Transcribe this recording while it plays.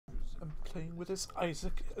playing with his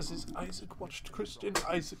Isaac as his Isaac watched Christian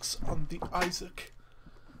Isaacs on the Isaac.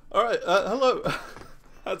 Alright, hello.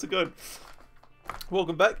 How's it going?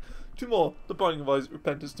 Welcome back to more The Binding of Isaac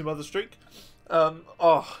Repentance to Mother Streak.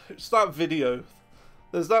 It's that video.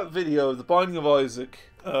 There's that video, The Binding of Isaac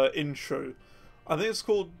intro. I think it's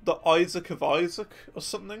called The Isaac of Isaac or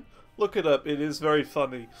something. Look it up, it is very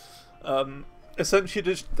funny.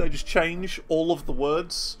 Essentially, they just change all of the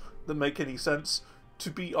words that make any sense to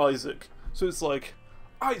be Isaac. So it's like,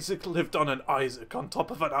 Isaac lived on an Isaac on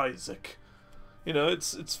top of an Isaac. You know,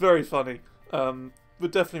 it's very funny.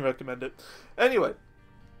 Would definitely recommend it. Anyway,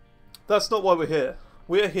 that's not why we're here.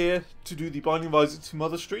 We're here to do the Binding of Isaac to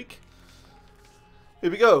Mother Streak. Here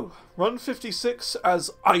we go. Run 56 as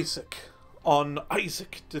Isaac on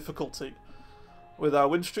Isaac difficulty, with our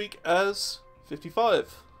win streak as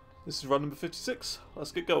 55. This is run number 56.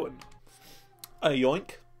 Let's get going. A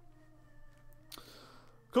yoink.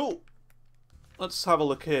 Cool. Let's have a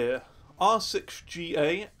look here.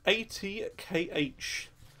 R6GA80KH.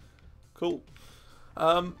 Cool.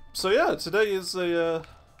 So yeah, today is a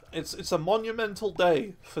it's a monumental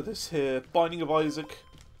day for this here Binding of Isaac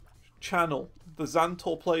channel. The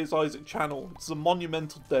Xantor Plays Isaac channel. It's a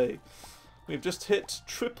monumental day. We've just hit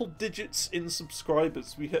triple digits in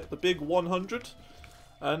subscribers. We hit the big 100.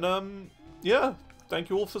 And yeah, thank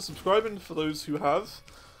you all for subscribing, for those who have.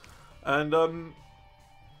 And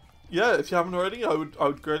yeah, if you haven't already, I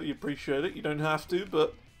would greatly appreciate it. You don't have to,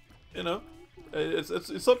 but you know,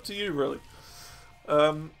 it's up to you really.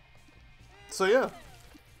 So yeah.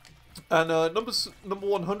 And number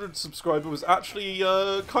 100 subscriber was actually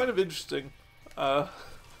kind of interesting. So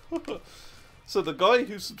the guy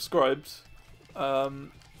who subscribed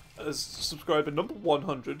as subscriber number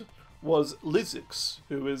 100 was Lizix,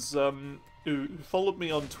 who is who followed me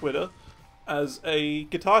on Twitter as a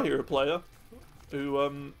Guitar Hero player,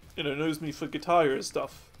 who you know, knows me for Guitar Hero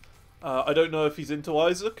stuff. I don't know if he's into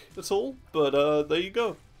Isaac at all, but there you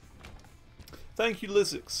go. Thank you,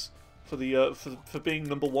 Lizix, for the for being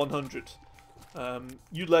number 100.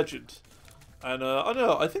 You legend. And I don't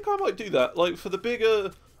know, I think I might do that. Like for the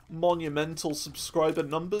bigger monumental subscriber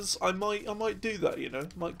numbers, I might do that, you know.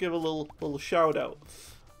 Might give a little shout out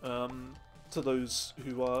to those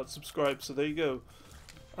who are subscribed. So there you go.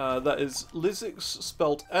 That is Lysix,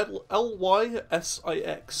 spelled Lysix.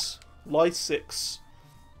 Lysix.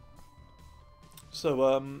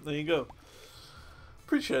 So there you go.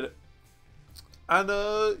 Appreciate it. And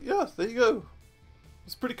yeah, there you go.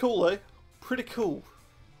 It's pretty cool, eh? Pretty cool.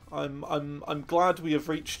 I'm glad we have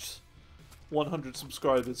reached 100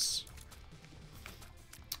 subscribers.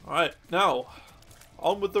 Alright, now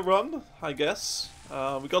on with the run, I guess. We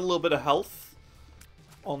got a little bit of health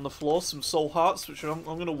on the floor, some soul hearts, which I'm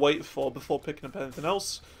going to wait for before picking up anything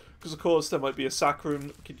else, because of course there might be a sack room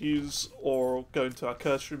that we could use, or go into our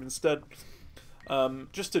curse room instead.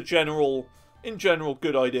 Just a general, in general,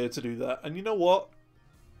 good idea to do that. And you know what?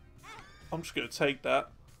 I'm just going to take that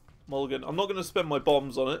mulligan. I'm not going to spend my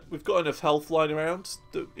bombs on it. We've got enough health lying around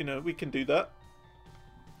that, you know, we can do that.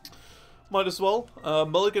 Might as well.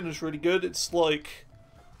 Mulligan is really good. It's like,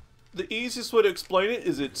 the easiest way to explain it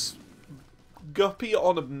is it's Guppy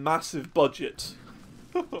on a massive budget.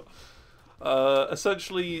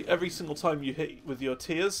 Essentially, every single time you hit with your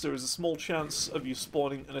tears, there is a small chance of you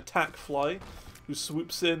spawning an attack fly who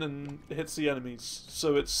swoops in and hits the enemies.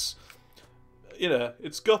 So it's, you know,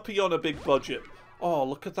 it's Guppy on a big budget. Oh,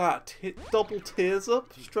 look at that. Hit double tears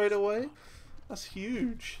up straight away. That's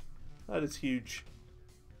huge. That is huge.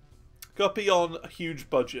 Guppy on a huge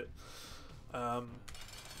budget. I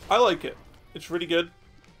like it. It's really good.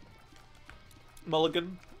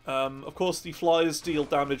 Mulligan. Of course, the flies deal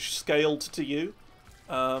damage scaled to you.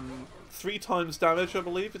 3 times damage, I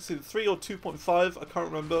believe. It's either 3 or 2.5. I can't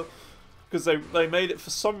remember. Because they made it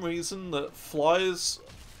for some reason that flies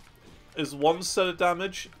is one set of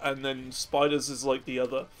damage, and then spiders is like the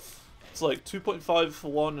other. It's like 2.5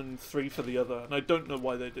 for one and 3 for the other, and I don't know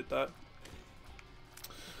why they did that.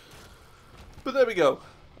 But there we go.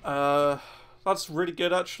 That's really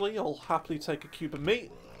good, actually. I'll happily take a cube of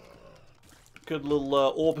meat. Good little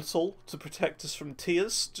orbital to protect us from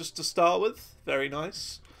tears, just to start with. Very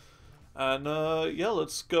nice. And yeah,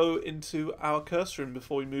 let's go into our curse room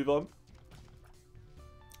before we move on.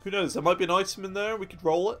 Who knows, there might be an item in there, we could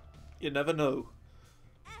roll it. You never know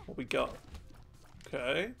what we got.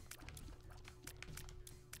 Okay.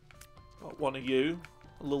 Got one of you.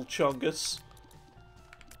 A little chungus.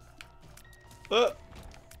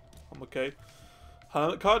 I'm okay.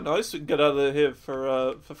 Kind of nice. We can get out of here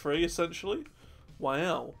for free, essentially.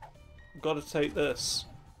 Wow. Got to take this.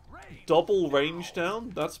 Double range down?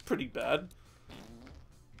 That's pretty bad.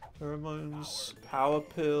 Pheromones, power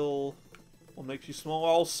pill, will make you small.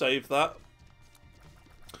 I'll save that.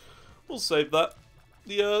 We'll save that.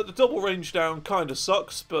 The double range down kind of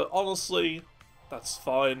sucks, but honestly, that's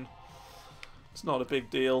fine. It's not a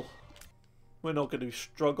big deal. We're not going to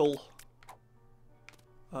struggle.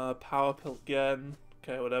 Power pill again.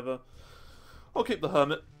 Okay, whatever. I'll keep the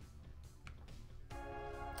hermit.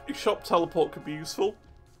 A shop teleport could be useful.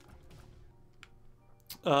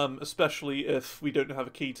 Especially if we don't have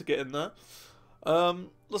a key to get in there.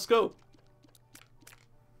 Let's go.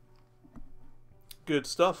 Good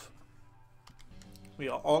stuff. We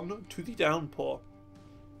are on to the downpour.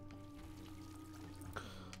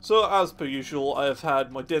 So, as per usual, I have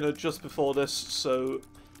had my dinner just before this, so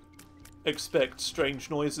expect strange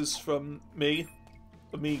noises from me.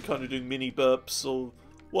 Me kind of doing mini burps or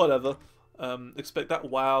whatever. Expect that.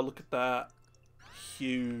 Wow, look at that.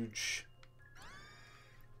 Huge.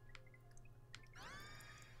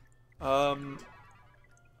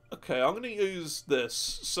 Okay, I'm going to use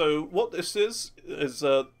this. So, what this is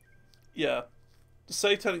yeah, the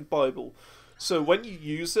Satanic Bible. So, when you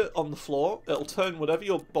use it on the floor, it'll turn whatever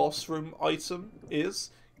your boss room item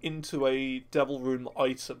is into a devil room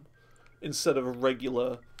item instead of a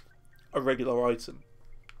regular item.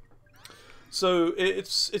 So,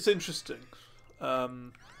 it's interesting.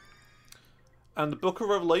 And the Book of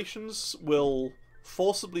Revelations will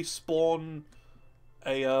forcibly spawn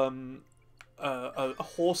a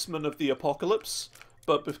horseman of the apocalypse,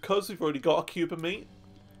 but because we've already got a cube of meat,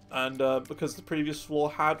 and because the previous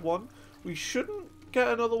floor had one, we shouldn't get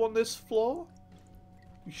another one this floor.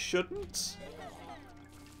 We shouldn't,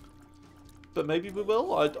 but maybe we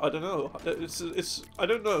will. I don't know. I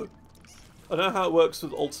don't know. I don't know how it works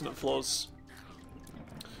with alternate floors.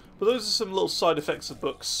 But those are some little side effects of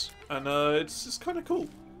books, and it's kind of cool.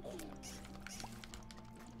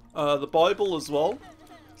 The Bible as well.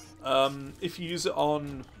 If you use it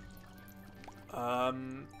on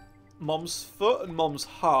Mom's foot and Mom's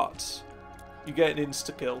heart, you get an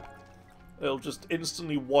insta-kill. It'll just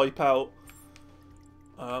instantly wipe out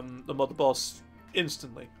the mother boss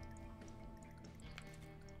instantly.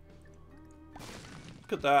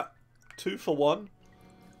 Look at that. 2 for 1.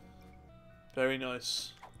 Very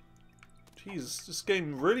nice. Jeez, this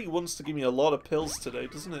game really wants to give me a lot of pills today,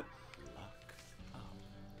 doesn't it?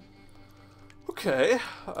 Okay,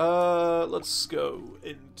 let's go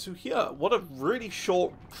into here. What a really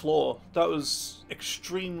short floor. That was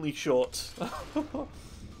extremely short. Don't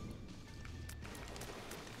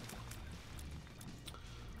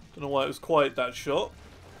know why it was quite that short.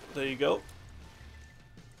 There you go.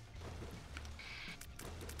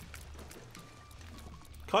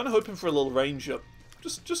 Kind of hoping for a little range up.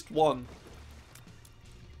 Just one.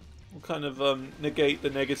 We'll kind of negate the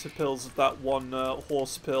negative pills of that one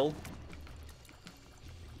horse pill.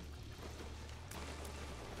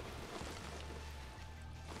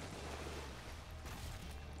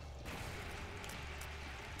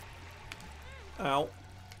 Ow.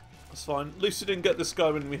 That's fine. At least we didn't get this guy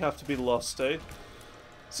when we have to be the last stage.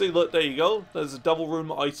 See, look, there you go. There's a double room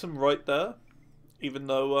item right there. Even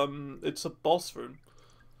though it's a boss room.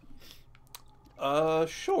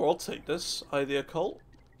 Sure, I'll take this. Eye of the Occult.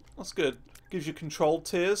 That's good. Gives you control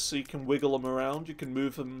tiers, so you can wiggle them around. You can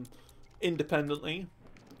move them independently.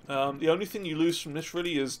 The only thing you lose from this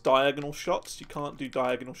really is diagonal shots. You can't do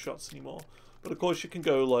diagonal shots anymore. But of course you can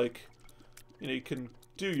go like, you know, you can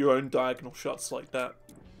do your own diagonal shots like that.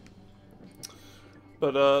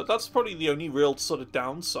 But that's probably the only real sort of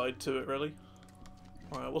downside to it, really.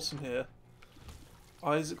 Alright, what's in here?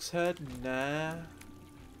 Isaac's head? Nah.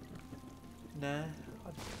 Nah,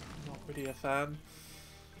 I'm not really a fan.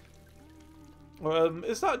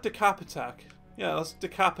 Is that Decap Attack? Yeah, that's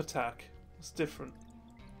Decap Attack. It's different.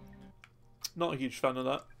 Not a huge fan of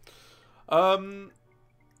that.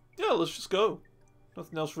 Yeah, let's just go.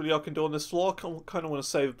 Nothing else really I can do on this floor. Kind of want to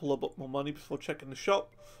save up a little bit more money before checking the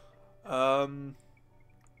shop. Could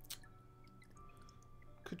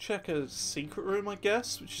check a secret room, I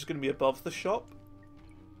guess, which is going to be above the shop.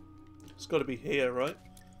 It's got to be here, right?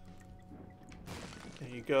 There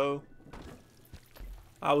you go.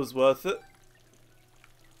 That was worth it.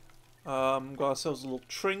 Got ourselves a little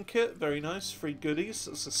trinket. Very nice. Free goodies.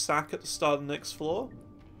 That's a sack at the start of the next floor.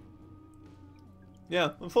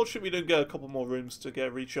 Yeah, unfortunately we don't get a couple more rooms to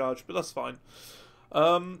get recharged, but that's fine.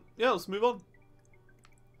 Yeah, let's move on.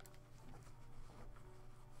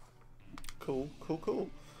 Cool, cool, cool.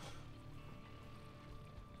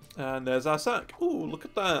 And there's our sack. Ooh, look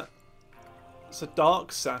at that. It's a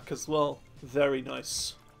dark sack as well. Very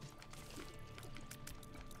nice.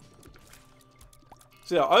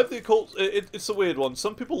 So yeah, I have the occult. It's a weird one.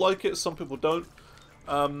 Some people like it, some people don't.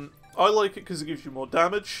 I like it because it gives you more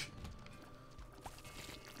damage.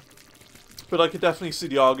 But I could definitely see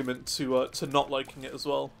the argument to not liking it as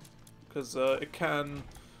well. Because it can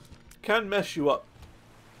mess you up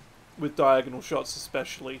with diagonal shots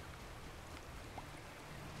especially.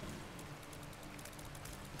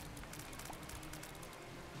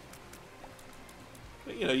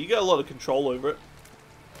 But, you know, you get a lot of control over it.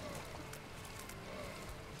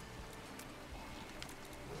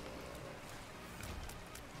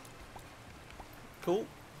 Cool.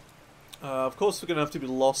 Of course we're going to have to be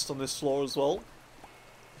lost on this floor as well.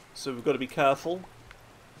 So we've got to be careful.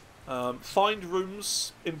 Find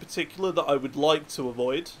rooms in particular that I would like to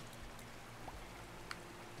avoid.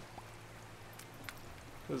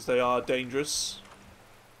 Because they are dangerous.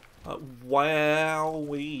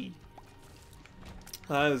 Wowee.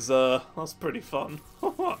 That's pretty fun.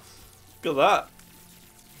 Look at that.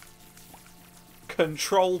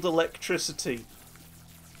 Controlled electricity.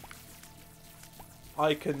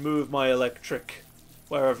 I can move my electric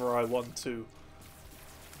wherever I want to.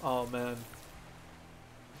 Oh man.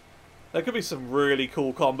 There could be some really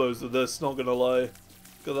cool combos with this, not gonna lie.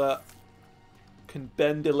 Look at that. Can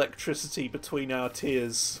bend electricity between our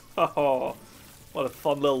tiers. Oh, what a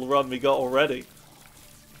fun little run we got already.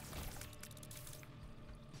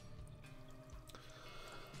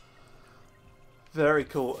 Very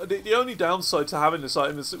cool. The only downside to having this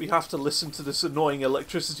item is that we have to listen to this annoying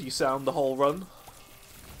electricity sound the whole run.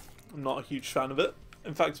 I'm not a huge fan of it.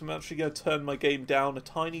 In fact, I'm actually going to turn my game down a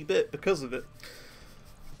tiny bit because of it.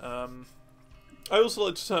 I also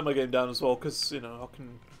like to turn my game down as well because, you know, I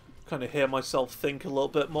can kind of hear myself think a little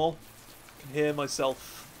bit more. I can hear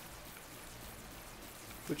myself.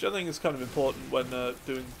 Which I think is kind of important when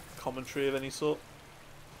doing commentary of any sort.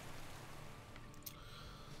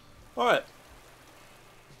 Alright.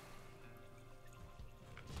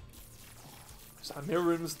 Mirror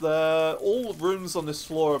rooms there. All the rooms on this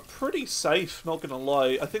floor are pretty safe, not gonna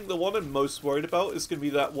lie. I think the one I'm most worried about is gonna be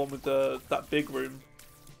that one with that big room.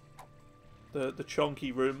 The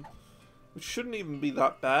chunky room. Which shouldn't even be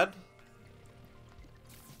that bad.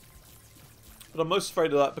 But I'm most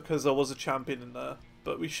afraid of that because there was a champion in there.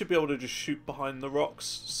 But we should be able to just shoot behind the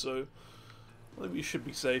rocks, so I think we should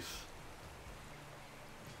be safe.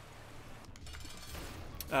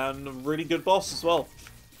 And a really good boss as well.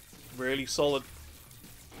 Really solid.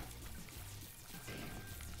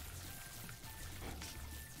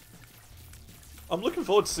 I'm looking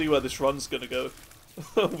forward to see where this run's gonna go.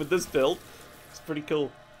 With this build. It's pretty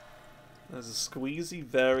cool. There's a squeezy,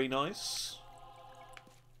 very nice.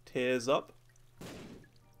 Tears up.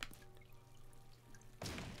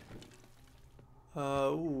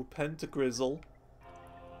 Ooh, Pentagrizzle.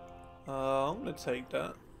 I'm gonna take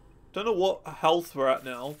that. Don't know what health we're at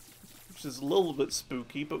now, which is a little bit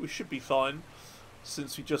spooky, but we should be fine,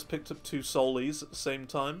 since we just picked up 2 soulies at the same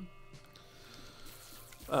time.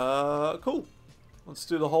 Cool. Let's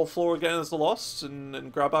do the whole floor again as the Lost,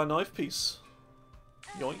 and grab our knife piece.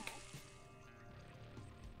 Yoink.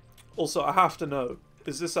 Also, I have to know,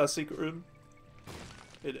 is this our secret room?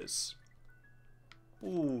 It is.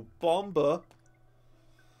 Ooh, Bomber.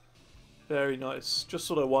 Very nice. Just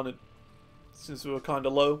what I wanted, since we were kind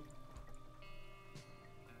of low.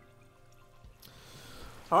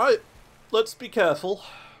 Alright, let's be careful.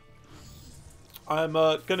 I'm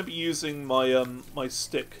going to be using my my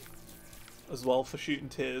stick as well for shooting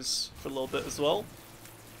tears for a little bit as well.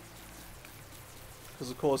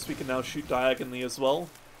 Because of course we can now shoot diagonally as well.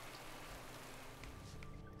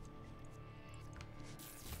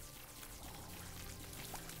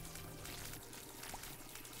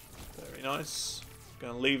 Very nice.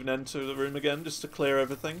 Going to leave and enter the room again just to clear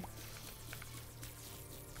everything.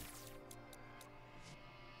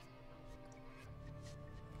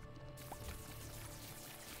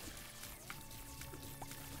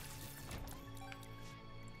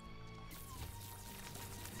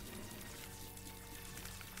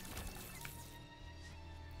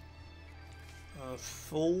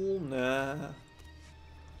 Full? Nah.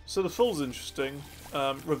 So the full's interesting.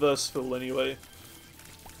 Reverse full anyway.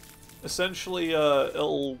 Essentially,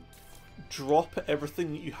 it'll drop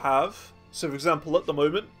everything that you have. So for example, at the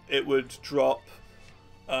moment, it would drop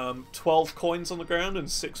 12 coins on the ground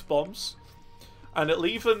and 6 bombs. And it'll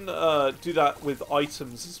even do that with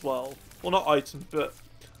items as well. Well, not items, but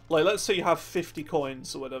like let's say you have 50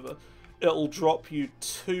 coins or whatever. It'll drop you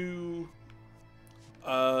two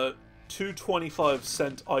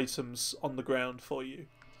 25-cent items on the ground for you.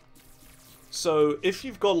 So if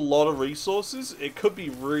you've got a lot of resources, it could be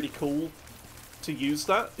really cool to use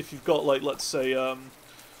that. If you've got, like, let's say a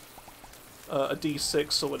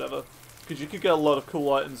D6 or whatever, because you could get a lot of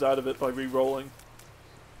cool items out of it by re-rolling.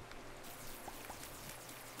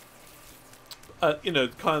 you know,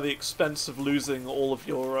 kind of the expense of losing all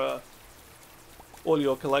your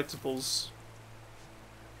collectibles.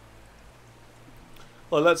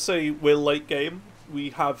 Well, let's say we're late game. We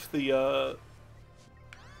have the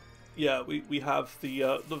we have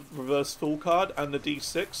the reverse full card and the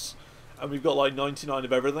D6, and we've got like 99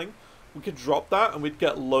 of everything. We could drop that and we'd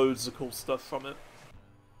get loads of cool stuff from it.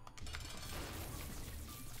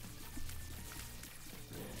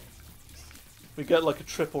 We get like a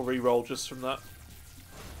triple reroll just from that.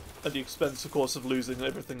 At the expense, of course, of losing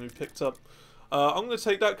everything we picked up. I'm going to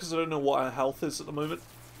take that because I don't know what our health is at the moment.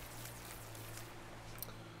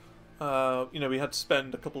 You know, we had to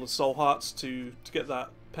spend a couple of soul hearts to get that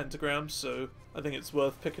pentagram, so I think it's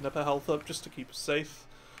worth picking up a health up just to keep us safe.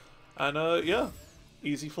 And yeah,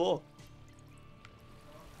 easy floor.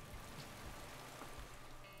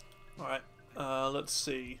 Alright, let's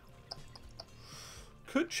see.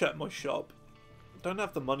 Could check my shop. Don't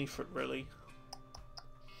have the money for it, really.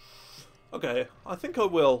 Okay, I think I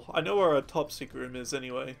will. I know where our top secret room is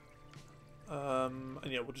anyway. And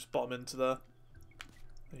yeah, we'll just bomb into there.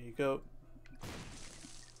 There you go.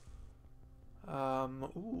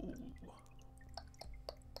 Ooh.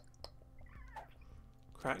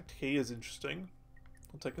 Cracked key is interesting.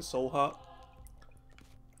 I'll take a soul heart.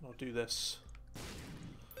 And I'll do this.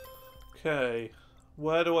 Okay.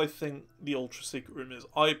 Where do I think the ultra secret room is?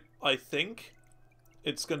 I think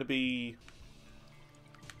it's going to be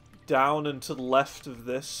down and to the left of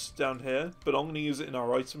this, down here. But I'm going to use it in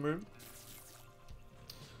our item room.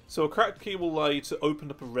 So a cracked key will allow you to open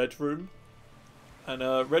up a red room. And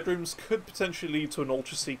red rooms could potentially lead to an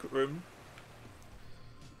ultra secret room.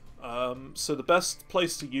 So the best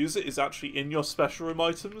place to use it is actually in your special room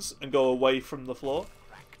items and go away from the floor.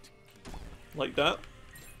 Like that.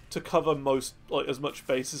 To cover most, like, as much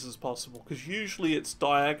bases as possible. Because usually it's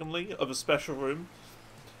diagonally of a special room.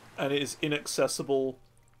 And it is inaccessible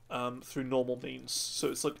through normal means. So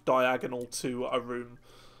it's like diagonal to a room.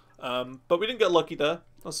 But we didn't get lucky there.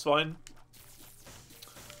 That's fine.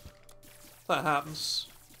 That happens.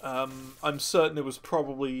 I'm certain it was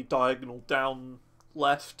probably diagonal down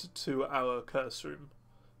left to our curse room.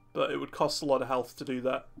 But it would cost a lot of health to do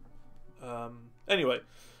that. Anyway,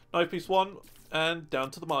 knife piece 1 and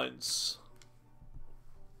down to the mines.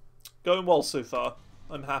 Going well so far.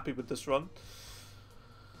 I'm happy with this run.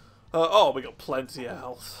 Oh, we got plenty of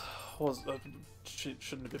health.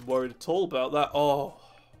 Shouldn't have been worried at all about that. Oh,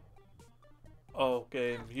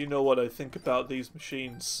 game. You know what I think about these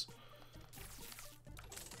machines.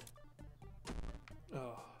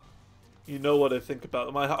 Oh, you know what I think about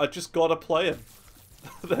them. I just gotta play them.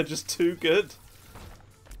 They're just too good.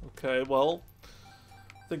 Okay, well,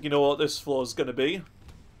 I think you know what this floor is going to be.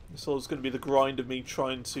 This floor is going to be the grind of me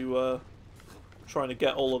trying to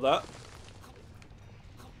get all of that.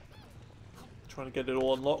 Trying to get it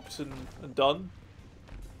all unlocked and done.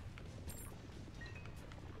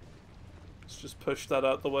 Let's just push that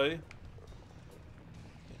out the way.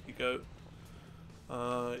 There you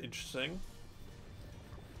go. Interesting.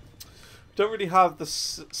 Don't really have the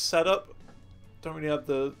setup. Don't really have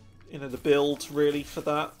the, you know, the build really for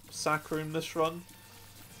that sack room this run.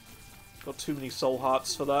 Got too many soul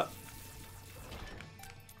hearts for that.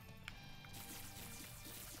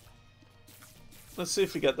 Let's see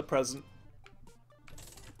if we get the present.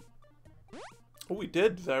 Oh, we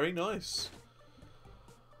did. Very nice.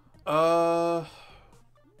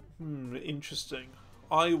 Interesting.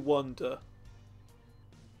 I wonder.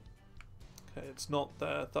 Okay, it's not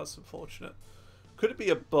there. That's unfortunate. Could it be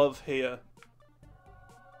above here?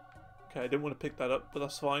 Okay, I didn't want to pick that up, but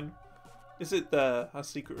that's fine. Is it there? Our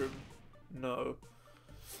secret room? No.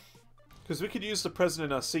 Because we could use the present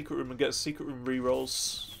in our secret room and get secret room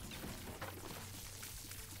rerolls.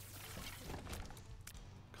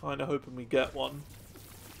 Kinda hoping we get one.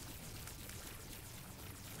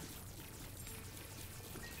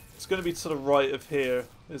 It's going to be to the right of here,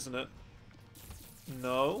 isn't it?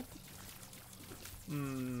 No?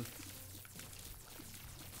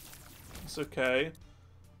 It's okay.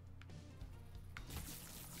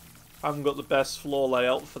 I haven't got the best floor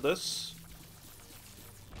layout for this.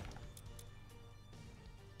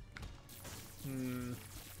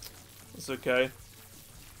 It's okay.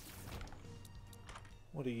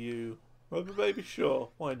 What are you? Rubber baby? Sure,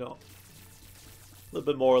 why not? A little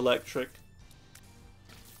bit more electric.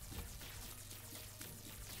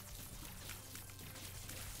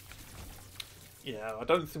 Yeah, I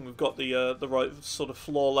don't think we've got the right sort of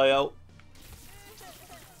floor layout.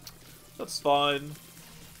 That's fine.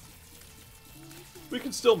 We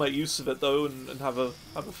can still make use of it though, and have a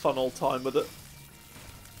fun old time with it.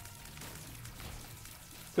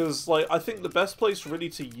 Because, like, I think the best place really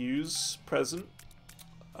to use present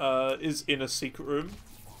is in a secret room.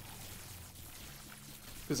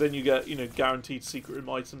 Because then you get, you know, guaranteed secret room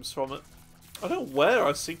items from it. I don't know where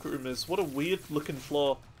our secret room is. What a weird looking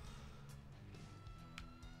floor.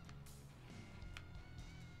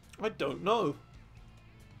 I don't know.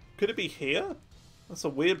 Could it be here? That's a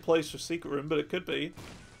weird place for secret room, but it could be.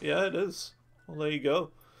 Yeah, it is. Well, there you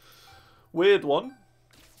go. Weird one.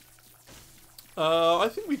 I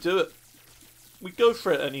think we do it. We go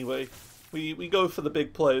for it anyway. We go for the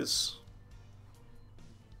big plays.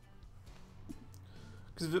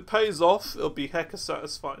 Because if it pays off, it'll be hecka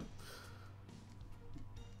satisfying.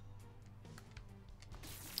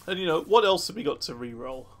 And you know, what else have we got to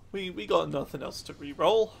reroll? We got nothing else to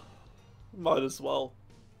reroll. Might as well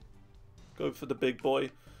go for the big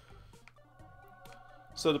boy.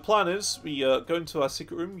 So the plan is, we go into our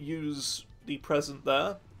secret room, use the present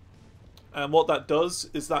there. And what that does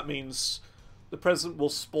is that means the present will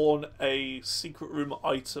spawn a secret room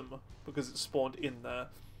item because it's spawned in there.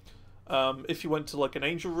 If you went to like an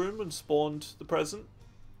angel room and spawned the present,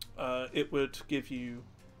 it would give you,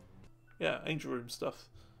 yeah, angel room stuff,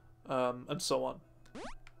 and so on.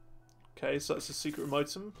 Okay, so that's a secret room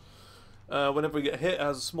item. Whenever we get hit, it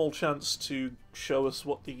has a small chance to show us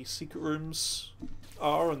what the secret rooms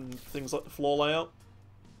are and things like the floor layout.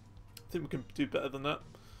 I think we can do better than that.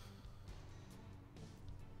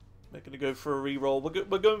 We're going to go for a reroll.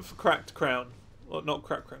 We're going for cracked crown. Well, not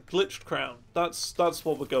cracked crown. Glitched crown. That's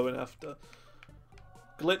what we're going after.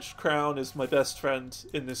 Glitched crown is my best friend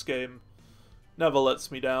in this game. Never lets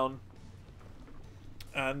me down.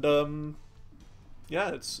 And,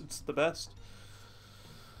 yeah, it's the best.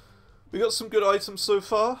 We got some good items so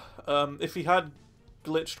far. If we had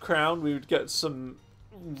glitched crown, we would get some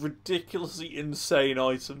ridiculously insane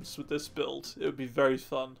items with this build. It would be very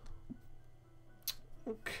fun.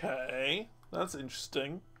 Okay, that's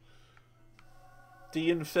interesting.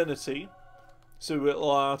 D-Infinity. So it'll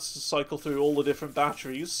allow us to cycle through all the different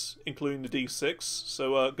batteries, including the D6.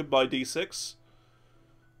 So, goodbye D6.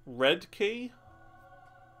 Red key?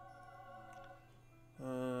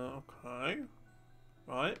 Okay.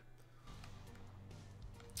 Right.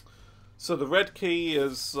 So the red key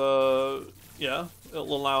is, yeah,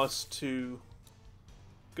 it'll allow us to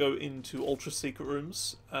go into ultra secret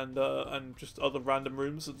rooms and just other random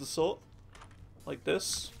rooms of the sort, like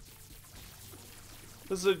this.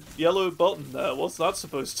 There's a yellow button there. What's that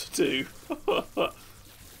supposed to do?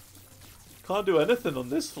 Can't do anything on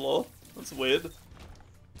this floor. That's weird.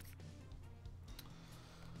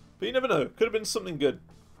 But you never know. Could have been something good.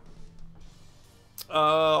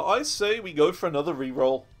 I say we go for another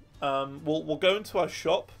reroll. We'll go into our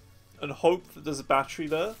shop and hope that there's a battery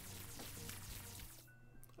there.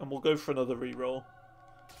 And we'll go for another reroll.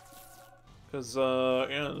 Because,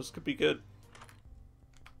 yeah, this could be good.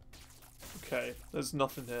 Okay, there's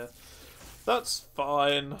nothing here. That's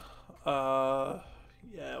fine. Yeah,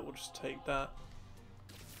 we'll just take that.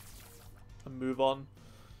 And move on.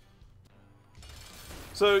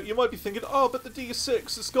 So, you might be thinking, oh, but the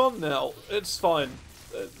D6 is gone now. It's fine.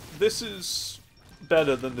 This is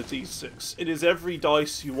better than the D6. It is every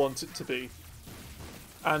dice you want it to be.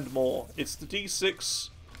 And more. It's the D6,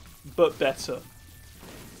 but better.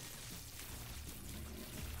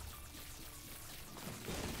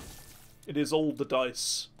 It is all the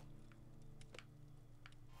dice.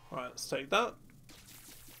 Right, let's take that.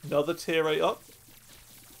 Another tier 8 up.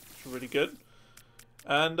 Which is really good.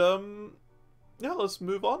 And, yeah, let's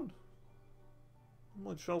move on.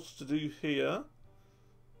 Not much else to do here.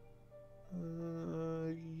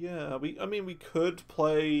 Yeah, I mean, we could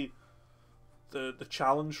play the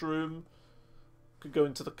challenge room. Could go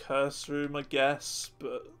into the curse room, I guess,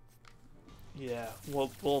 but yeah,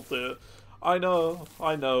 we'll do it. I know,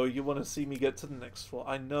 you want to see me get to the next floor.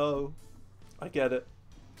 I know, I get it.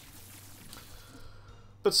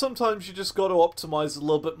 But sometimes you just got to optimize a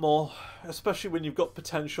little bit more, especially when you've got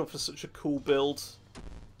potential for such a cool build.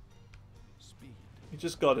 You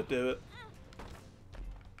just got to do it.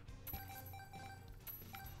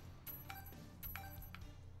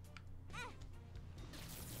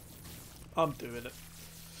 I'm doing it.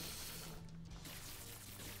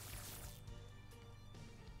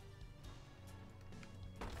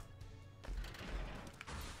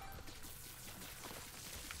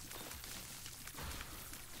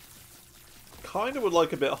 Kinda would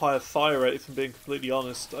like a bit higher fire rate, if I'm being completely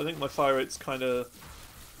honest. I think my fire rate's kinda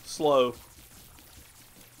slow.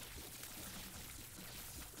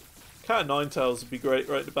 Cat of Nine Tails would be great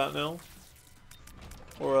right about now.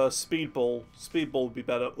 Or a Speedball. Speedball would be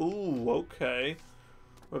better. Ooh, okay.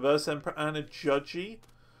 Reverse Emperor and a Judgy.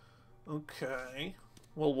 Okay.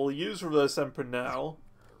 Well, we'll use Reverse Emperor now.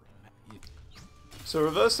 So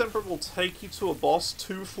Reverse Emperor will take you to a boss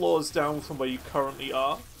 2 floors down from where you currently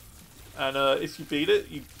are. And if you beat it,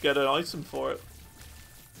 you get an item for it.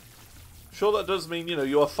 Sure, that does mean, you know,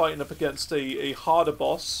 you are fighting up against a harder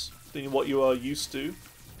boss than what you are used to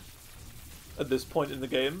at this point in the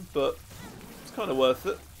game, but it's kind of worth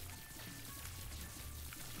it.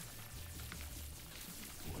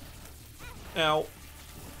 Ow.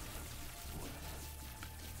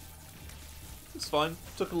 It's fine.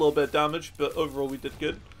 Took a little bit of damage, but overall we did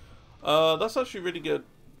good. That's actually really good.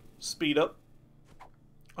 Speed up.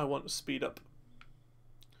 I want to speed up.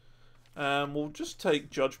 We'll just take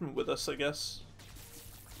Judgment with us, I guess.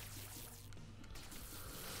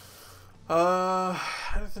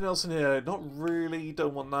 Anything else in here? Not really.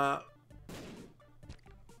 Don't want that.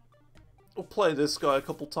 We'll play this guy a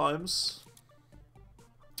couple times.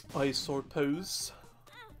 Ice Sword pose.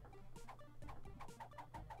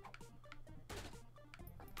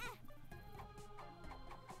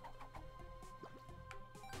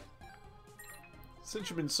 Since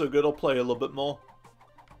you've been so good, I'll play a little bit more.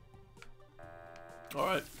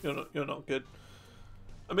 Alright, you're not good.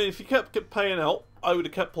 I mean, if he kept paying out, I would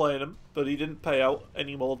have kept playing him, but he didn't pay out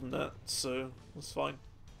any more than that, so that's fine.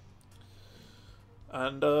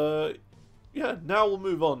 And, yeah, now we'll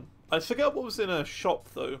move on. I forget what was in a shop,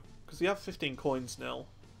 though, because we have 15 coins now.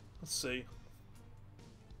 Let's see.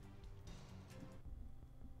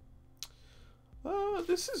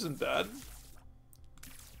 This isn't bad.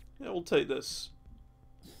 Yeah, we'll take this.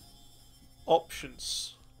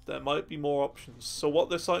 Options. There might be more options. So what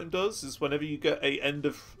this item does is whenever you get a end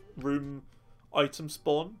of room item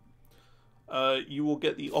spawn, you will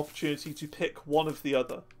get the opportunity to pick one of the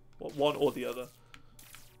other. One or the other.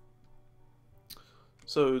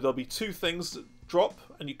 So there'll be 2 things that drop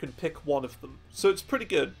and you can pick one of them. So it's pretty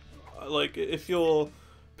good. Like if you're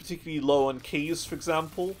particularly low on keys, for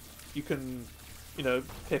example, you can, you know,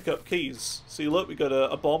 pick up keys. See, look, we got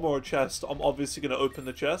a bomb or a chest. I'm obviously going to open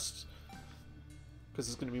the chest because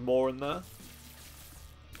there's going to be more in there.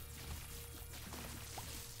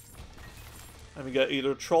 And we get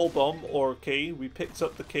either a troll bomb or a key. We picked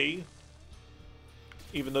up the key,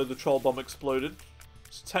 even though the troll bomb exploded.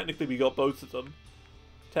 So technically we got both of them.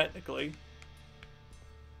 Technically.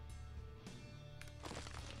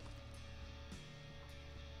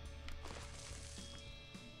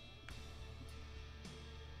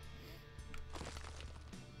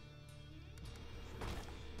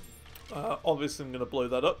 Obviously I'm going to blow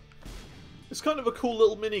that up. It's kind of a cool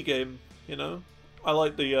little mini game, you know. I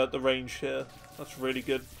like the range here. That's really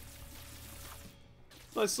good.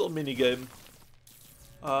 Nice little mini game.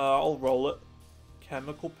 I'll roll it.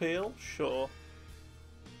 Chemical peel? Sure.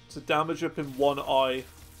 It's a damage up in one eye.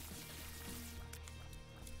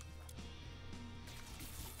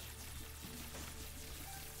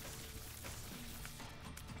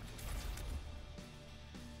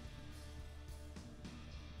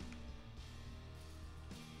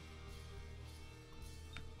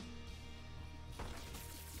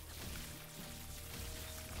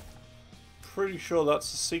 Pretty sure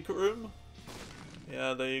that's the secret room.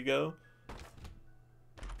 Yeah, there you go.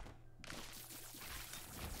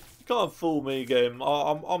 You can't fool me, game.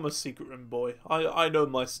 I'm a secret room boy. I know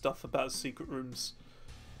my stuff about secret rooms.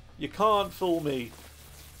 You can't fool me.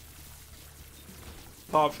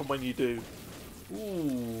 Apart from when you do.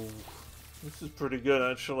 Ooh. This is pretty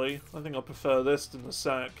good, actually. I think I prefer this than the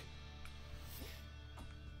sack.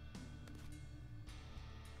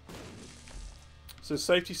 So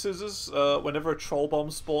safety scissors, whenever a troll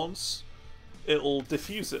bomb spawns, it'll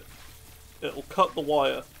defuse it. It'll cut the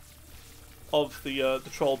wire of the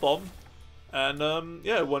troll bomb, and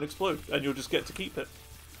yeah, it won't explode, and you'll just get to keep it.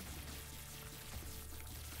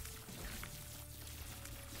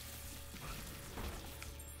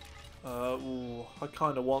 Ooh, I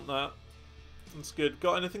kind of want that. That's good.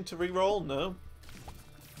 Got anything to reroll? No.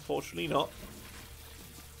 Unfortunately not.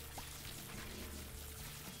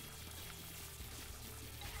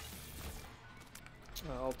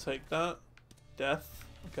 I'll take that. Death.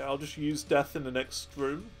 Okay, I'll just use death in the next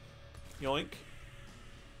room. Yoink.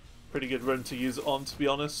 Pretty good room to use it on, to be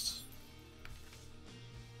honest.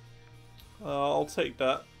 I'll take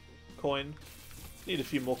that coin. Need a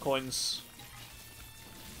few more coins.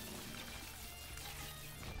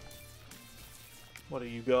 What do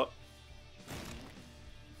you got?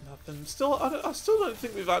 Nothing. Still, I still don't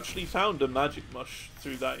think we've actually found a magic mush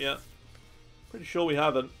through that yet. Pretty sure we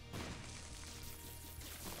haven't.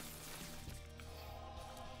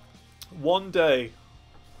 One day,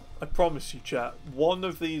 I promise you, chat, one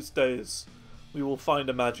of these days, we will find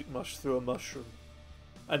a magic mush through a mushroom.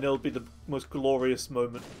 and it'll be the most glorious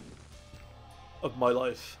moment of my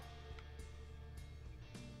life.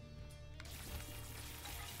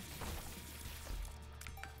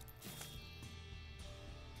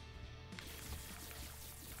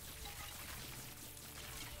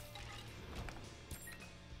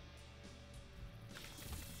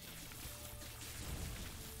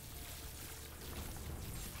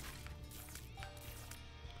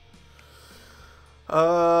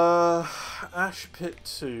 Ash Pit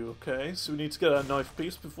 2, okay, so we need to get our knife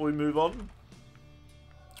piece before we move on.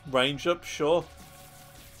 Range up, sure.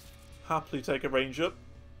 Happily take a range up.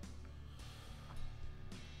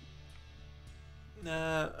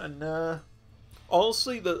 Nah.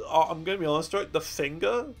 Honestly, I'm gonna be honest, right? The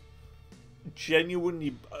finger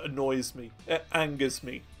genuinely annoys me. It angers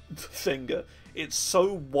me. The finger. It's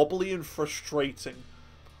so wobbly and frustrating.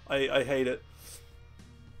 I hate it.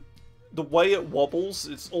 The way it wobbles,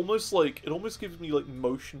 it's almost like, it almost gives me like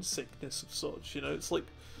motion sickness of such, you know? It's like,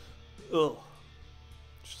 ugh.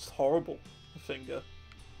 It's just horrible, the finger.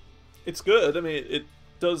 It's good, I mean, it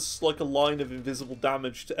does like a line of invisible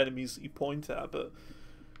damage to enemies that you point at, but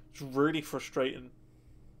it's really frustrating.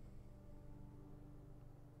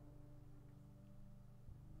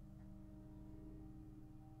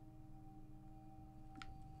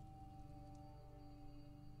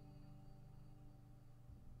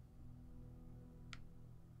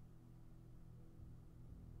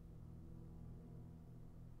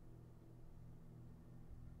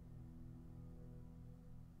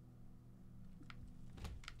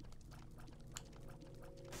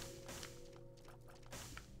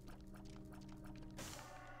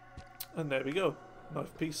 And there we go.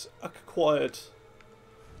 Knife piece acquired.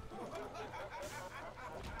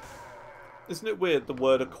 Isn't it weird, the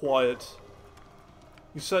word acquired?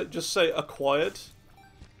 You just say acquired,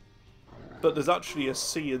 but there's actually a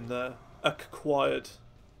C in there. Acquired.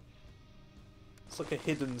 It's like a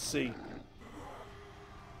hidden C.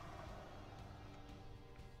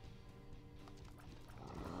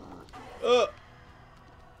 That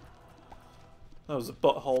was a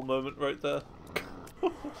butthole moment right there.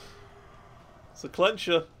 It's a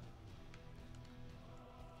clencher.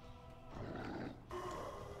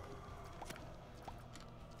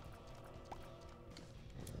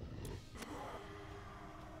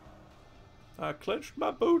 I clenched my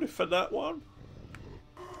booty for that one.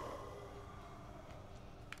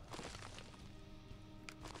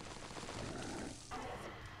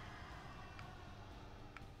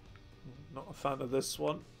 Not a fan of this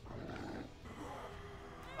one.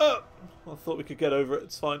 Oh! I thought we could get over it,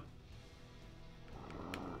 it's fine.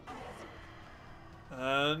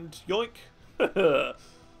 And yoink!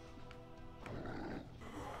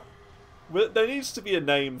 There needs to be a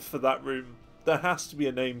name for that room. There has to be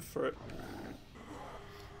a name for it.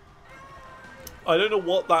 I don't know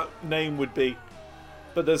what that name would be,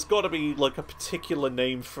 but there's got to be like a particular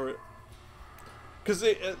name for it. Because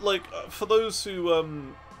like, for those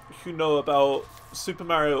who know about Super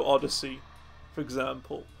Mario Odyssey, for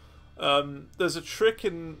example, there's a trick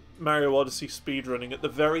in Mario Odyssey speedrunning at the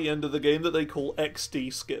very end of the game that they call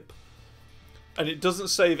XD skip. And it doesn't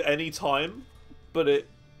save any time, but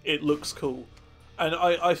it looks cool. And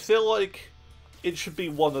I feel like it should be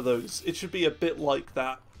one of those. It should be a bit like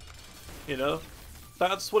that, you know?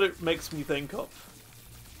 That's what it makes me think of.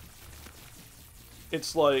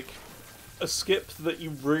 It's like a skip that you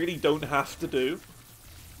really don't have to do,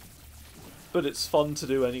 but it's fun to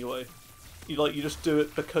do anyway. You just do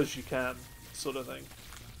it because you can, sort of thing.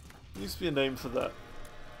 There needs to be a name for that.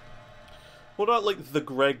 What about like the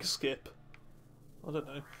Greg skip? I don't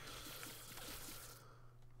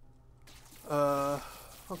know.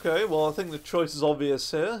 Okay, well I think the choice is obvious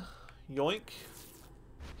here. Yoink.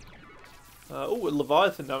 Oh, a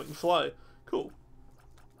Leviathan now, it can fly. Cool.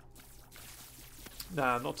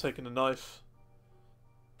 Nah, I'm not taking a knife.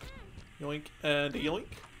 Yoink and a yoink.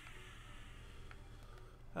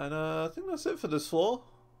 And I think that's it for this floor.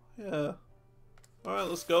 Yeah. Alright,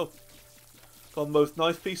 let's go. Got both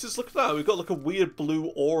knife pieces. Look at that, we've got like a weird blue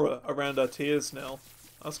aura around our tears now.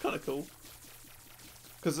 That's kind of cool.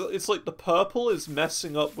 Because it's like the purple is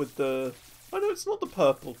messing up with the... Oh no, it's not the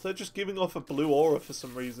purple. They're just giving off a blue aura for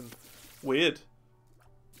some reason. Weird.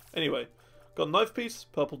 Anyway, got a knife piece,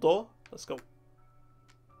 purple door. Let's go.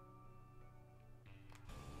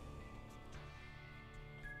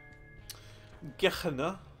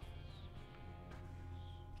 Gehenna.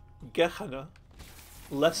 Gehenna.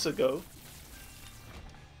 Lessago.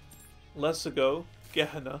 Lessago.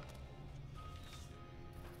 Gehenna.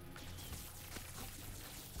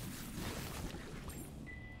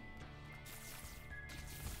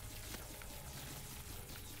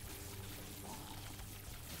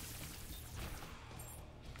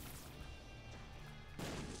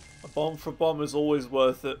 bomb for bomb is always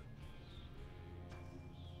worth it.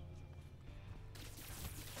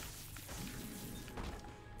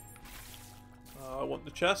 I want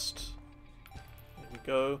the chest. There we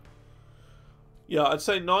go. Yeah, I'd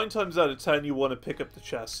say 9 times out of 10 you want to pick up the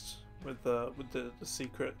chest with the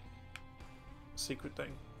secret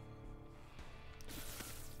thing.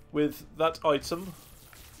 With that item.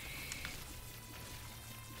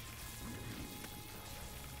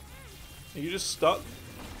 Are you just stuck?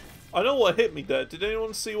 I know what hit me there. Did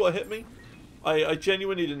anyone see what hit me? I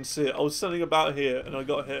genuinely didn't see it. I was standing about here and I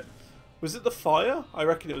got hit. Was it the fire? I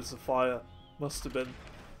reckon it was the fire. Must have been.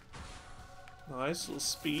 Nice, little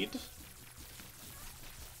speed.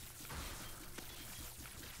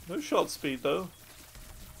 No shot speed though.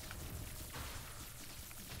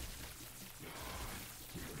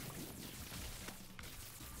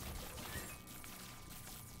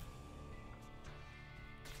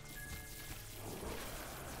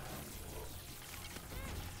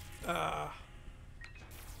 Ah.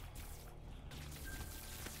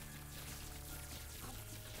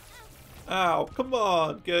 Ow, come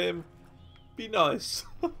on, game. Be nice.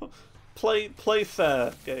 play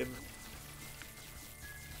fair, game.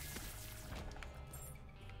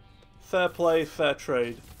 Fair play, fair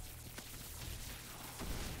trade.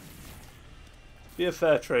 Be a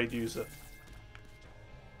fair trade user.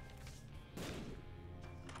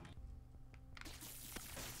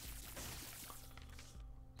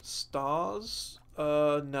 Stars?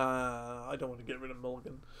 Nah, I don't want to get rid of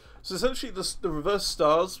Mulligan. So essentially the reverse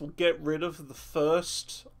stars will get rid of the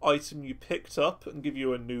first item you picked up and give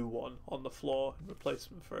you a new one on the floor in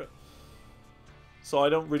replacement for it. So I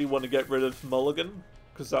don't really want to get rid of Mulligan,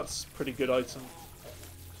 because that's a pretty good item.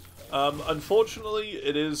 Unfortunately,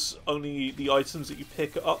 it is only the items that you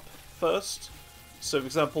pick up first. So for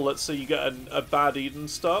example, let's say you get a bad Eden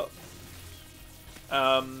start.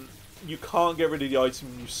 You can't get rid of the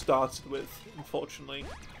item you started with, unfortunately.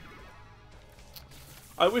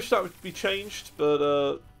 I wish that would be changed,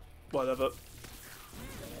 but whatever.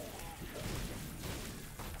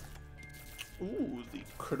 Ooh, the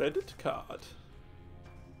credit card.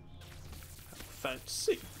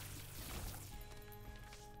 Fancy.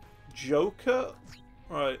 Joker.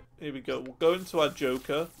 Right, here we go. We'll go into our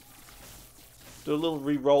Joker. Do a little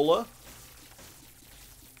re-roller.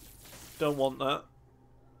 Don't want that.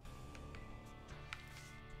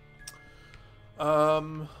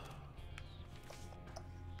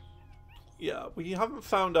 Yeah, we haven't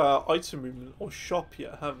found our item room or shop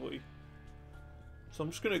yet, have we? So I'm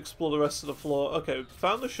just going to explore the rest of the floor. Okay, we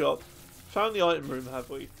found the shop. Found the item room, have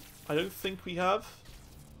we? I don't think we have.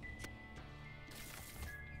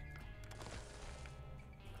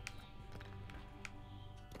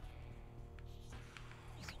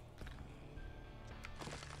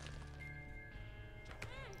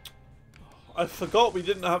 I forgot we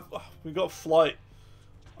didn't have... We got flight.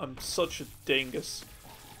 I'm such a dingus.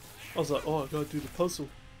 I was like, oh, I gotta do the puzzle.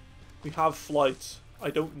 We have flight. I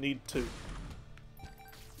don't need to.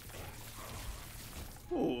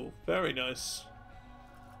 Ooh, very nice.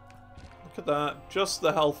 Look at that. Just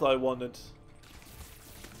the health I wanted.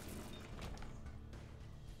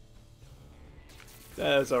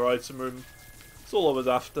 There's our item room. That's all I was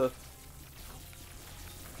after.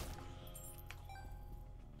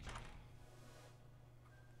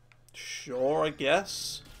 Sure, I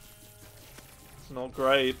guess. It's not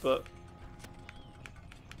great, but...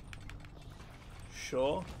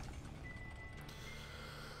 Sure.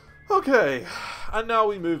 Okay, and now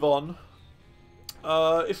we move on.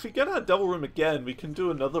 If we get our devil room again, we can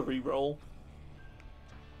do another reroll.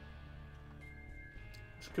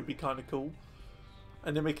 Which could be kind of cool.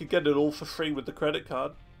 And then we could get it all for free with the credit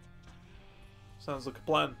card. Sounds like a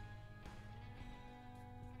plan.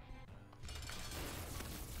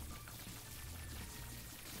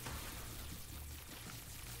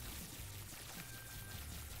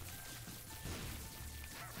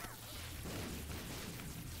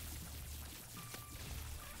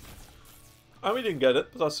 And we didn't get it,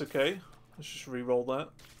 but that's okay. Let's just re-roll that.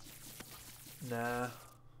 Nah.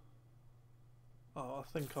 Oh, I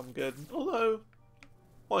think I'm good. Although,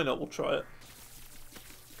 why not? We'll try it.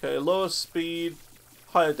 Okay, lower speed,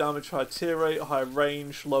 higher damage, higher tier rate, higher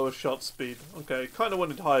range, lower shot speed. Okay, kind of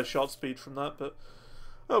wanted higher shot speed from that, but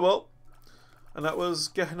oh well. And that was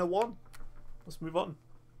Gehenna 1. Let's move on.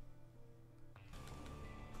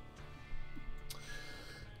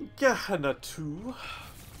 Gehenna 2.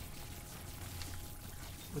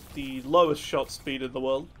 With the lowest shot speed in the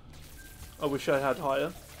world. I wish I had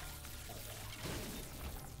higher.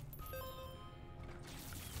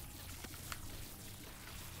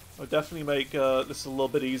 I'll definitely make this a little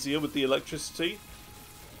bit easier with the electricity.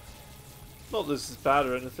 Not that this is bad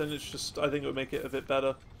or anything, it's just I think it would make it a bit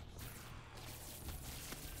better.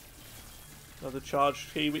 Another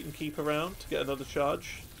charge key we can keep around to get another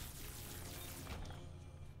charge.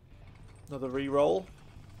 Another reroll.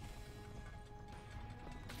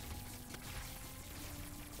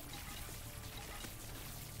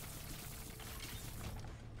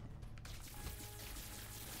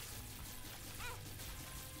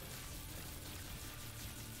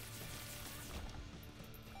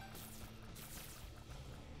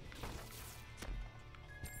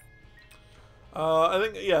 I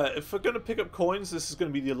think, yeah, if we're going to pick up coins, this is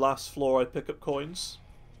going to be the last floor I pick up coins.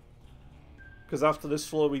 Because after this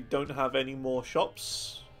floor, we don't have any more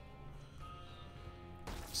shops.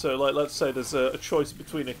 So, like, let's say there's a choice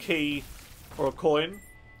between a key or a coin.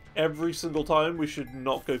 Every single time, we should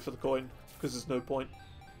not go for the coin, because there's no point.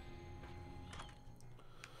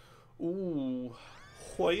 Ooh,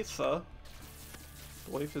 wafer.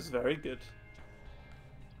 Wafer's very good.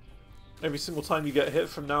 Every single time you get hit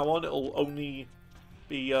from now on, it'll only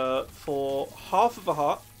be for half of a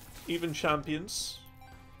heart, even champions.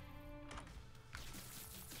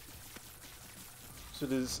 So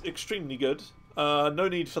it is extremely good. No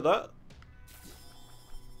need for that.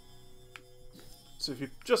 So if you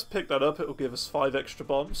just pick that up, it will give us 5 extra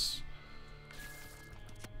bombs.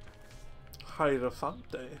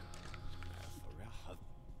 Hierophante.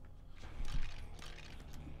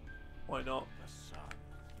 Why not?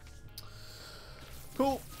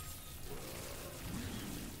 Cool.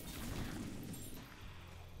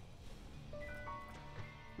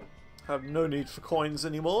 Have no need for coins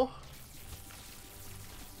anymore.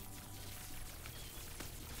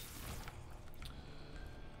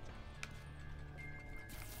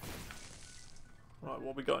 Right,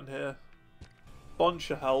 what we got in here? Bunch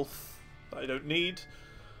of health that I don't need.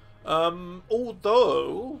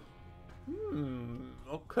 Although,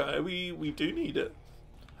 okay, we do need it.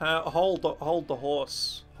 Hold the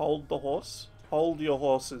horse. Hold the horse. Hold your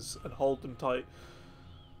horses and hold them tight.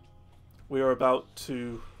 We are about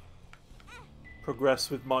to progress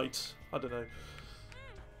with might. I don't know.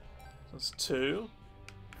 That's 2,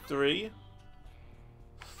 3,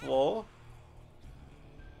 4.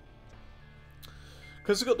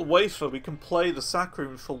 Because we've got the wafer, we can play the sack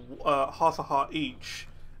room for half a heart each.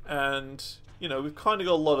 And, you know, we've kind of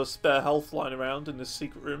got a lot of spare health lying around in this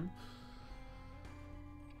secret room.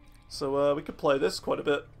 So we could play this quite a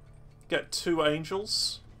bit. Get 2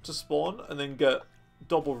 angels to spawn, and then get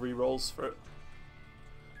double rerolls for it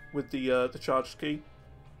with the charged key.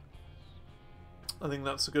 I think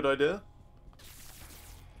that's a good idea.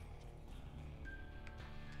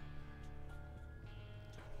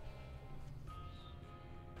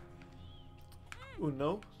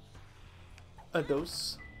 Uno, a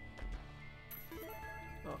dos.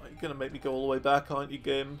 Oh, you're gonna make me go all the way back, aren't you,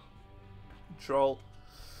 game? Troll.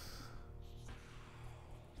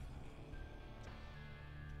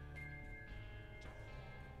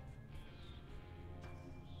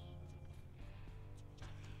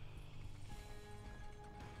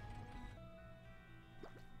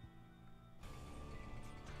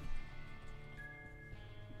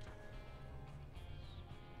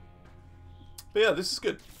 But yeah, this is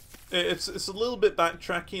good. It's a little bit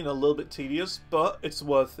backtracky and a little bit tedious, but it's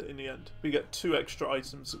worth it in the end. We get 2 extra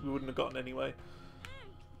items that we wouldn't have gotten anyway.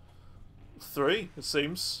 3, it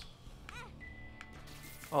seems.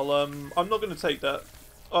 I'm not going to take that.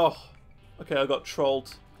 Oh, okay, I got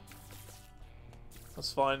trolled.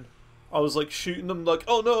 That's fine. I was like shooting them like,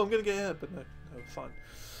 oh no, I'm going to get hit, but no, fine.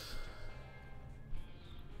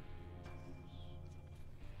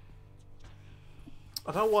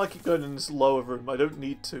 I don't know why I keep going in this lower room. I don't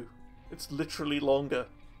need to. It's literally longer.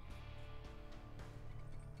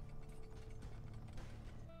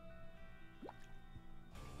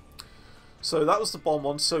 So that was the bomb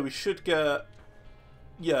one. So we should get...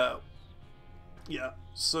 Yeah.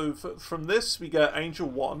 So from this we get Angel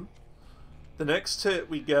 1. The next hit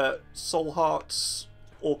we get Soul Hearts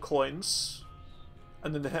or Coins.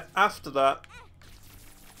 And then the hit after that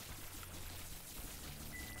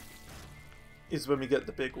is when we get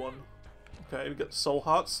the big one. Okay, we get the Soul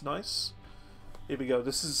Hearts, nice. Here we go.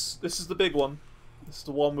 This is the big one. This is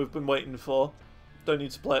the one we've been waiting for. Don't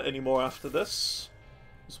need to play it anymore after this.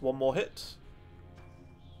 Just one more hit.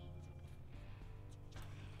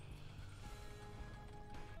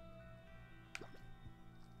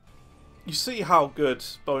 You see how good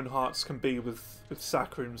Bone Hearts can be with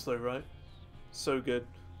sack rooms though, right? So good.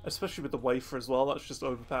 Especially with the wafer as well, that's just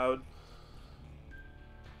overpowered.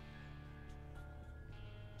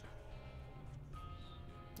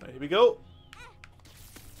 Right, here we go.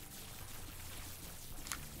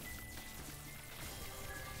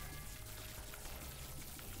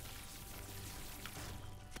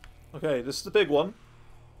 Okay, this is the big one.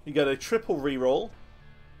 You get a triple reroll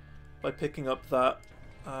by picking up that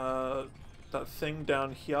that thing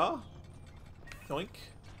down here. Yoink.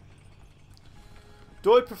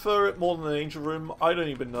 Do I prefer it more than the angel room? I don't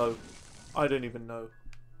even know. I don't even know.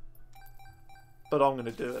 But I'm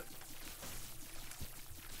gonna do it.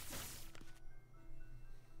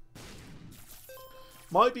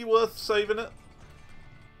 Might be worth saving it.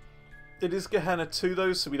 It is Gehenna 2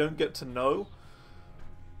 though, so we don't get to know.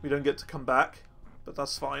 We don't get to come back, but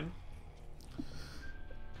that's fine.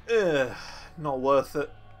 Not worth it.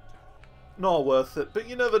 Not worth it, but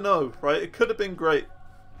you never know, right? It could have been great.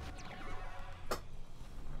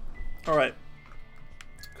 Alright.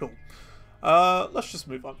 Cool. Let's just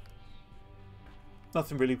move on.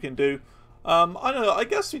 Nothing really we can do. I don't know, I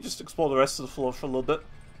guess we just explore the rest of the floor for a little bit.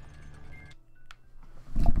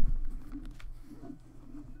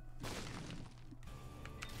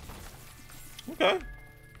 Okay.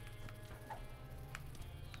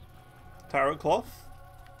 Tarot cloth.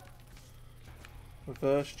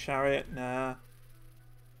 Reverse chariot, nah.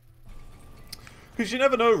 Because you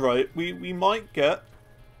never know, right? We might get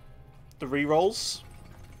the rerolls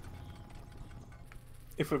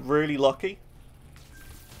if we're really lucky.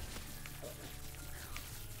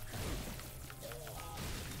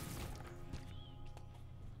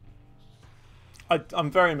 I'm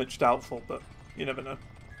very much doubtful, but you never know.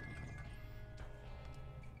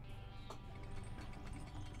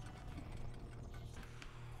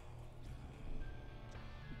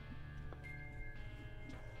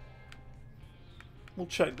 We'll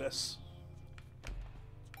check this.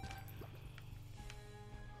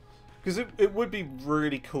 Because it would be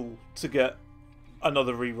really cool to get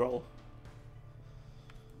another reroll.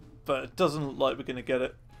 But it doesn't look like we're going to get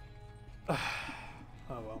it. Oh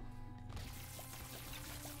well.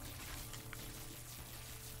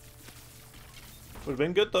 Would have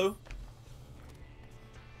been good though.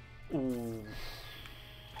 Ooh.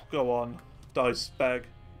 Go on. Dice bag.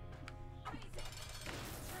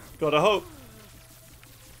 Gotta hope.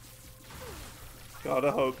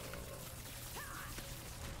 Gotta hope.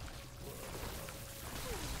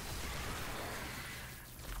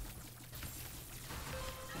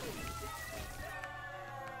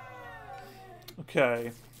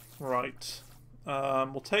 Okay. Right.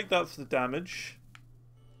 We'll take that for the damage.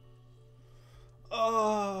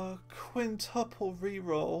 Quintuple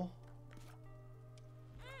reroll.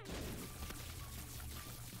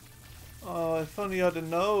 Oh, if only I'd have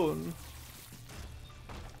known.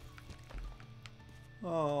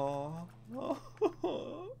 Oh,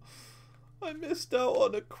 I missed out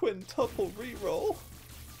on a quintuple reroll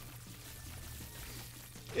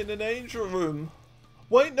in an angel room.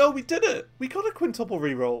 Wait, no, we did it. We got a quintuple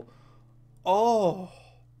reroll. Oh,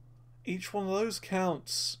 each one of those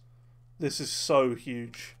counts. This is so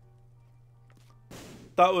huge.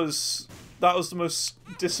 That was the most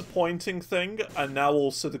disappointing thing, and now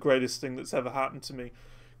also the greatest thing that's ever happened to me.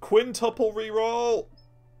 Quintuple reroll.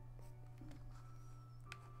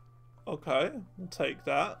 Okay, we'll take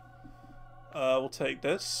that. We'll take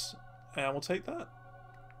this, and we'll take that.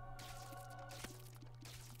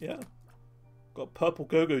 Yeah, got purple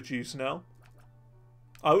go-go juice now.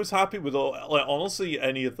 I was happy with all. Like honestly,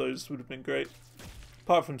 any of those would have been great,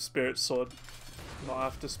 apart from Spirit Sword. Not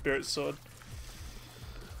after Spirit Sword.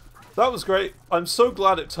 That was great. I'm so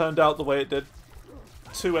glad it turned out the way it did.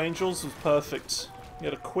 2 angels was perfect. You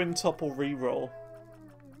had a quintuple reroll.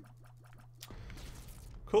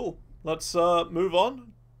 Cool. Let's move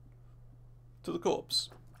on to the corpse.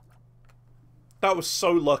 That was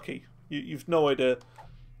so lucky. You've no idea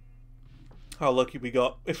how lucky we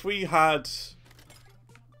got. If we had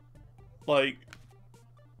like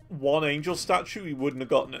 1 angel statue, we wouldn't have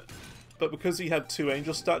gotten it. But because he had 2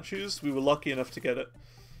 angel statues, we were lucky enough to get it.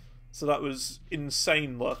 So that was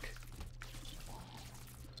insane luck.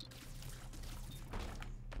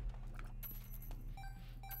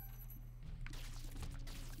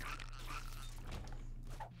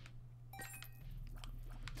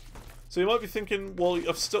 So you might be thinking, well,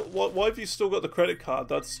 why have you still got the credit card?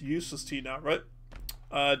 That's useless to you now, right?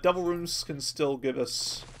 Devil rooms can still give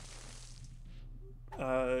us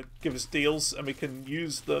deals, and we can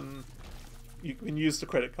use them. You can use the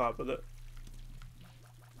credit card with it.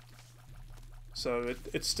 So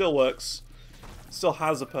it still works. It still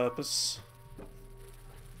has a purpose.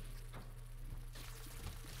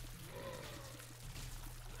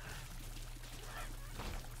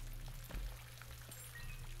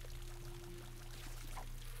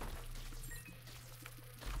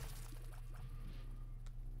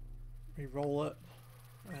 Reroll it.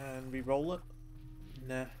 And reroll it.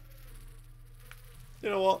 Nah. You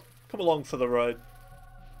know what? Come along for the ride.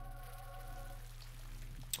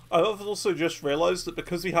 I've also just realised that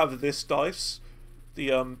because we have this dice,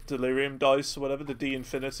 the Delirium dice or whatever, the D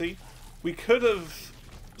Infinity, we could have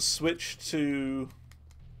switched to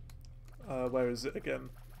where is it again?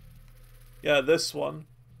 Yeah, this one,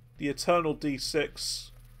 the Eternal D6,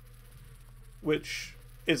 which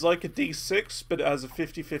is like a D6, but it has a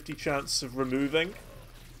 50-50 chance of removing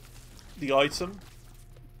the item.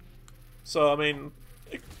 So I mean,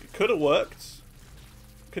 it could have worked.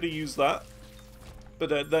 Could have used that.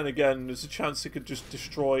 But then again, there's a chance it could just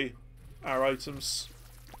destroy our items.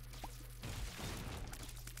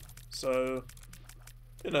 So,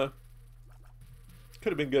 you know,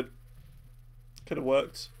 could have been good. Could have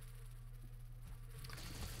worked.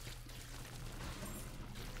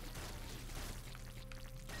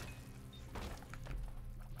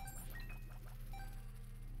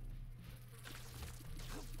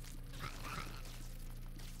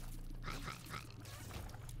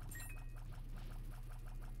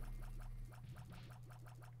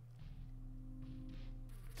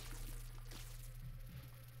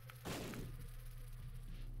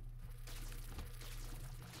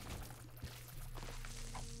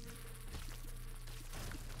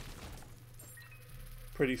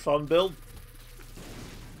 Pretty fun build.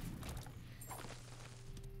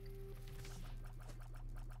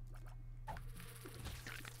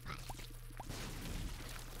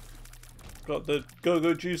 Got the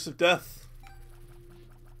go-go juice of death.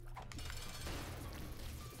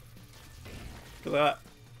 Look at that.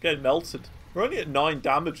 Getting melted. We're only at 9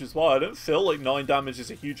 damage as well. I don't feel like 9 damage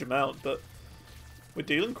is a huge amount, but we're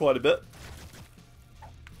dealing quite a bit.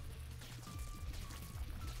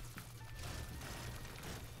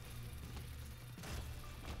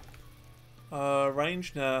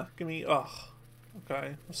 Range? Nah. Give me... Ugh.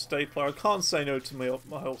 Okay. A stapler. I can't say no to my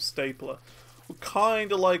whole stapler. We're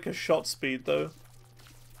kind of like a shot speed, though.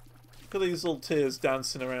 Look at these little tears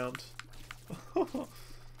dancing around.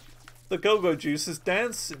 The go-go juice is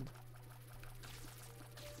dancing.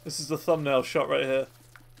 This is the thumbnail shot right here.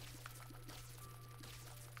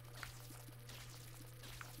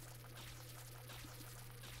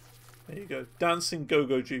 There you go. Dancing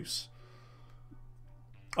go-go juice.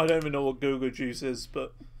 I don't even know what go-go juice is,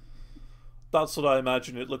 but that's what I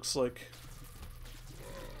imagine it looks like.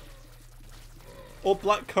 Or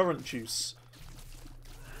blackcurrant juice.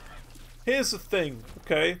 Here's the thing,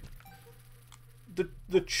 okay?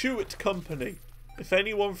 The Chewit company. If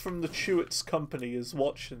anyone from the Chewits company is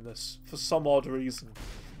watching this for some odd reason,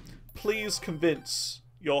 please convince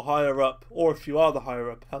your higher up, or if you are the higher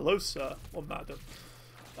up, hello sir or madam.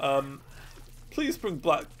 Please bring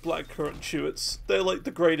Blackcurrant Chewits. They're like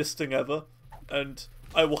the greatest thing ever, and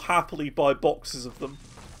I will happily buy boxes of them.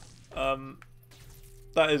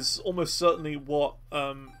 That is almost certainly what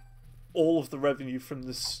all of the revenue from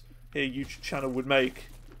this here YouTube channel would make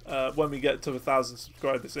when we get to 1,000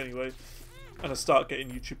 subscribers anyway, and I start getting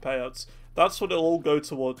YouTube payouts. That's what it'll all go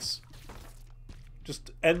towards.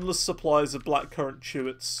 Just endless supplies of Blackcurrant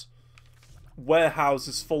Chewits.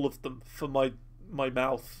 Warehouses full of them for my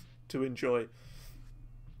mouth to enjoy.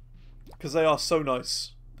 Because they are so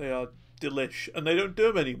nice. They are delish. And they don't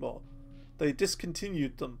do them anymore. They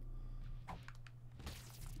discontinued them.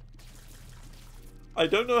 I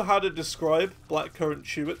don't know how to describe Blackcurrant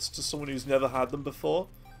Chewits to someone who's never had them before.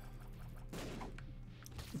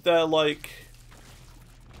 They're like...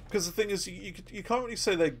 Because the thing is, you can't really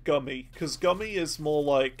say they're gummy. Because gummy is more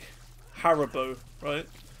like Haribo, right?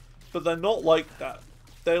 But they're not like that.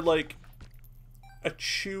 They're like a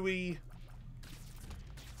chewy...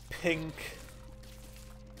 pink,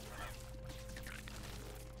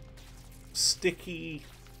 sticky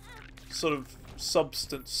sort of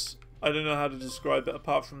substance. I don't know how to describe it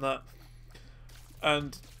apart from that.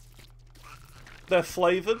 And they're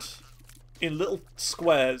flavoured in little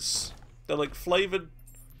squares. They're like flavoured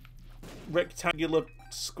rectangular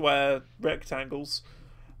square rectangles.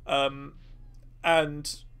 And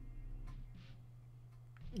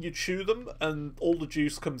you chew them and all the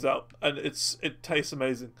juice comes out, and it tastes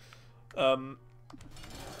amazing. And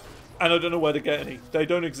I don't know where to get any. They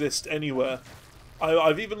don't exist anywhere.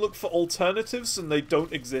 I've even looked for alternatives and they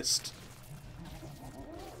don't exist.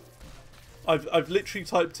 I've literally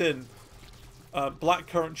typed in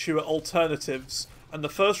Blackcurrant Chewit alternatives, and the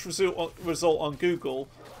first result on Google,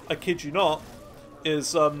 I kid you not,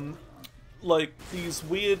 is like these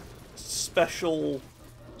weird special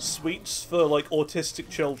sweets for like autistic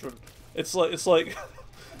children. It's like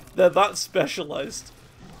they're that specialized.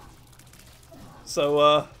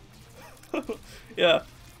 So yeah,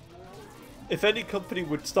 if any company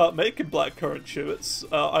would start making Blackcurrant Chewits,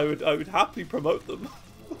 I would happily promote them.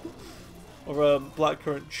 Or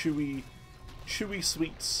Blackcurrant Chewy chewy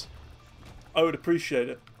sweets, I would appreciate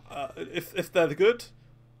it. If they're good,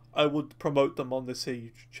 I would promote them on this here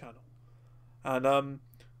YouTube channel. And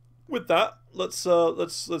with that,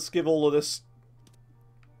 let's give all of this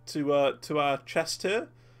to our chest here,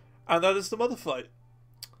 and that is the mother fight.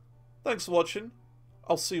 Thanks for watching.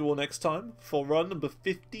 I'll see you all next time for run number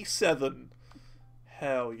 57.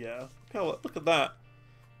 Hell yeah! Look at that.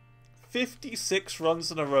 56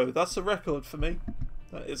 runs in a row. That's a record for me.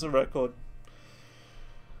 That is a record.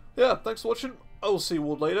 Yeah, thanks for watching. I will see you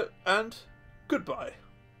all later, and goodbye.